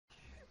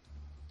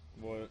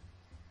What?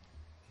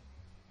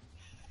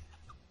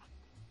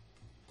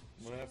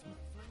 What happened?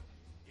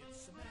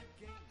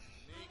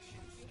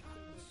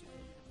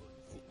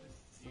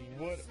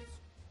 What?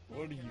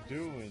 What are you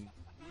doing?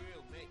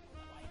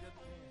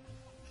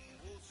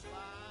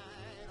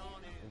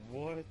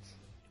 What?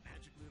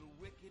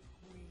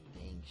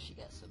 Dang, she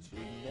got some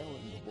big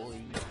melons, boy.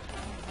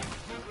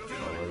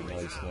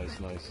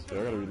 Alright, nice. I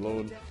gotta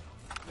reload.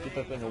 Get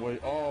that thing away.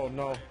 Oh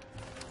no.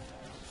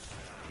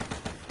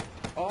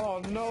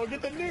 Oh no,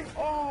 get the nuke!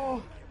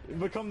 Oh!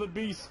 Become the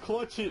beast.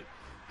 Clutch it.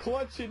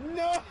 Clutch it.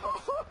 No!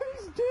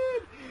 He's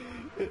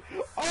dead!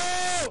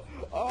 Oh!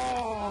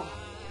 Oh!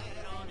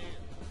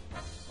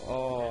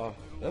 Oh,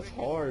 that's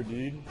hard,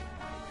 dude.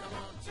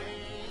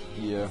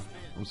 Yeah,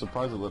 I'm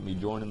surprised it let me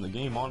join in the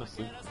game,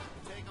 honestly.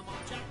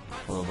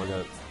 Oh my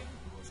god.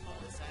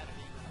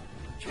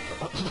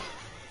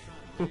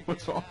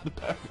 What's wrong with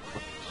the back?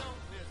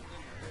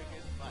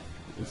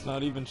 It's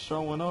not even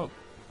showing up.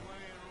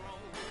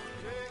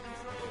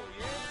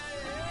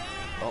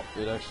 Oh,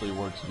 it actually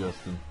works,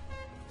 Justin.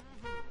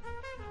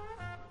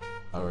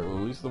 Alright, well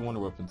at least the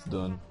wonder weapon's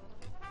done.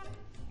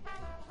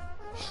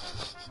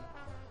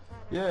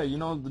 Yeah, you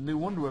know, the new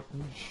wonder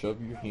weapon,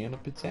 shove your hand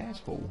up its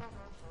asshole.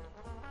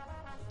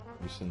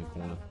 Just in the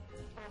corner.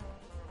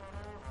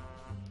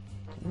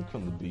 Let me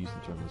come to the beast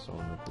and turn this on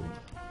real quick.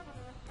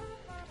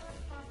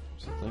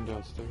 Is the thing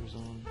downstairs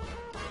on?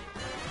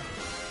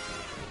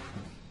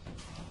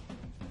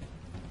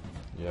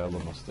 Yeah, I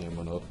love my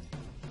stamina up.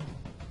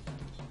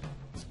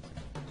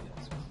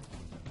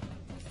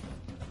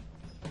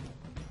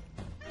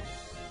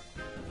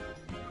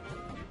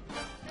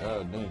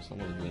 God dang,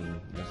 someone's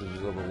getting messages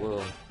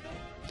overworld.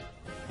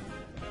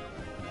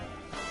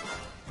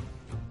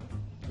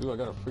 Ooh, I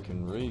got a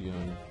freaking ray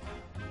gun.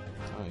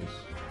 Nice.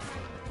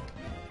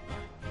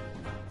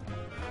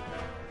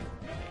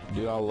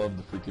 Dude, I love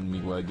the freaking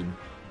meat wagon.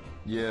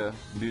 Yeah,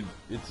 dude,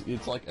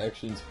 it's like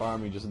actually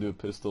inspiring me just to do a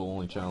pistol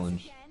only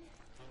challenge.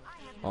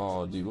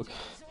 Oh, dude, look.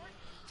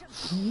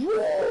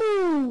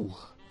 Whoa!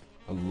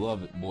 I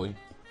love it, boy.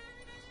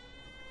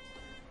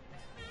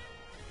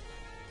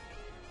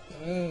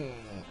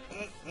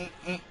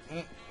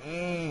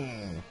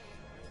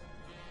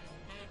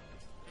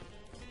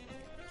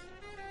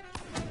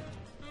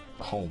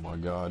 Oh my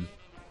god.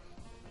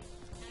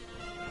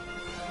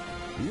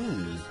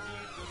 Ooh.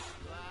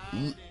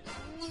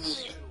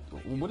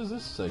 What does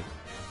this say?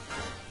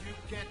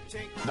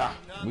 Nah,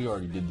 we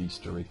already did these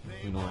story.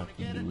 We don't have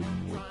to do it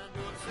anymore.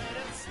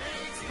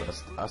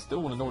 But I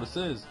still want to know what it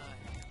says.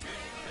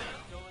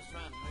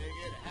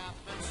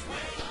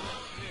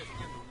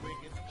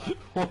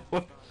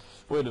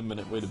 Wait a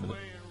minute.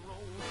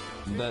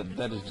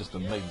 That is just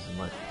amazing,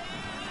 right?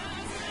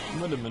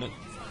 Wait a minute.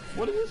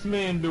 What is this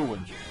man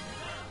doing?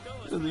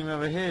 He doesn't even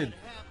have a head.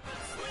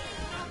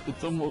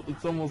 It's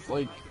almost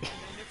like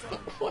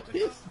what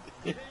is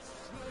this?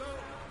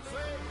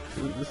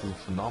 Dude, this is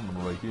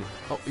phenomenal right here.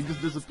 Oh, he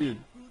just disappeared.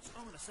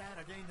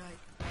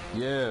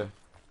 Yeah.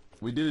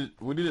 We did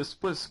a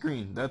split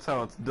screen. That's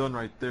how it's done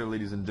right there,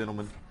 ladies and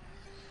gentlemen.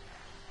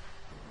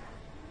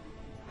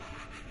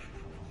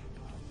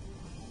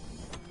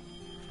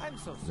 I'm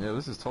so sorry. Yeah,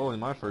 this is totally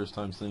my first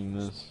time seeing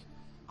this.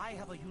 I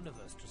have a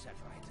universe to set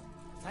right.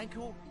 Thank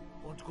you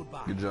and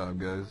goodbye. Good job,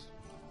 guys.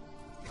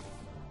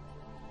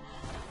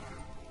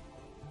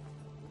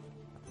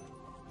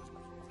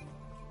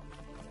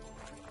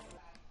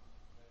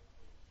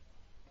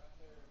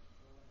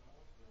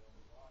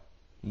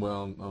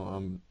 Well,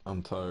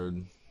 I'm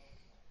tired.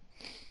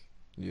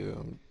 Yeah,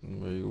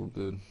 I'm ready to go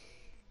to bed.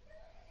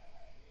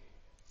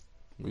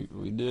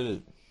 We did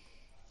it.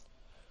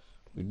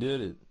 We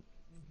did it.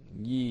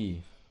 Yeah.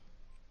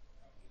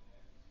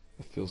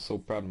 I feel so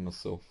proud of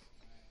myself.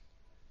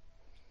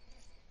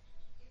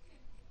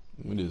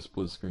 We did a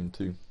split screen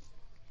too.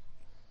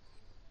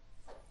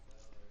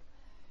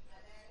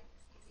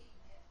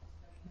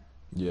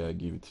 Yeah, I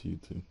gave it to you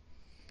too.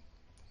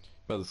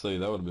 About to say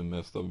that would have been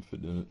messed up if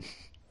it didn't.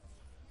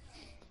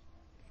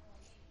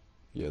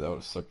 Yeah, that would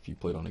have sucked if you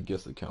played on a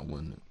guest account,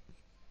 wouldn't it?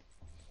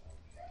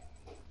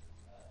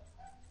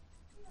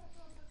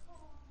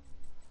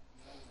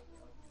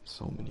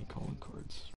 So many calling cards.